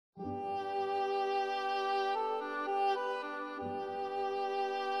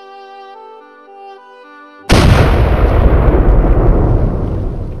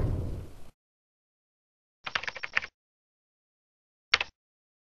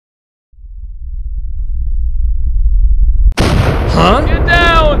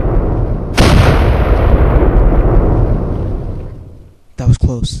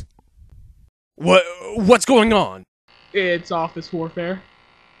close. What's going on? It's office warfare.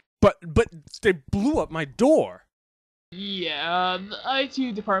 But they blew up my door. Yeah, the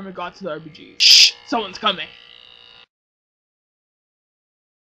IT department got to the RPG. Shh! Someone's coming!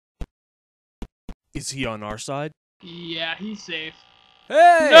 Is he on our side? Yeah, he's safe.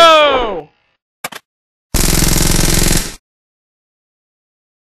 Hey! No!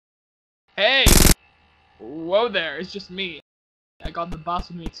 Hey! Whoa there, it's just me. I got the boss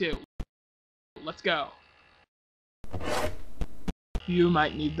with me too. Let's go. You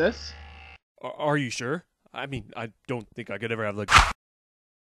might need this. Are you sure? I mean, I don't think I could ever have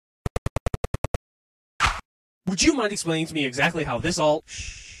Would you mind explaining to me exactly how this all...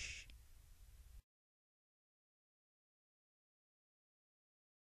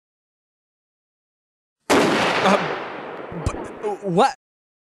 What?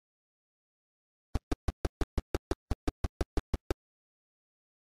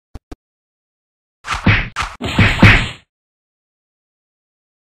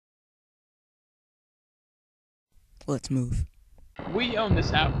 Let's move. We own this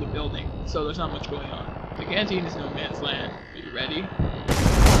half of the building, so there's not much going on. The canteen is no man's land. Are you ready?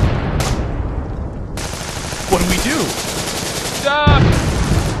 What do we do? Duck!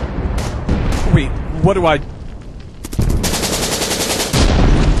 Wait, what do I...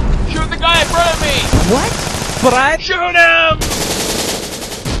 Shoot the guy in front of me! What? But I... Shoot him!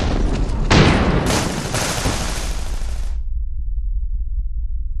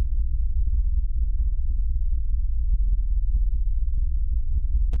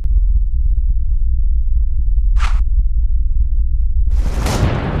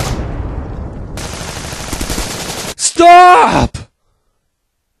 Stop!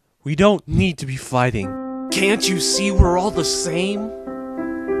 We don't need to be fighting. Can't you see we're all the same?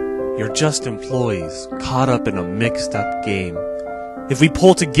 You're just employees caught up in a mixed up game. If we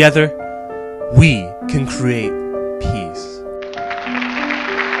pull together, we can create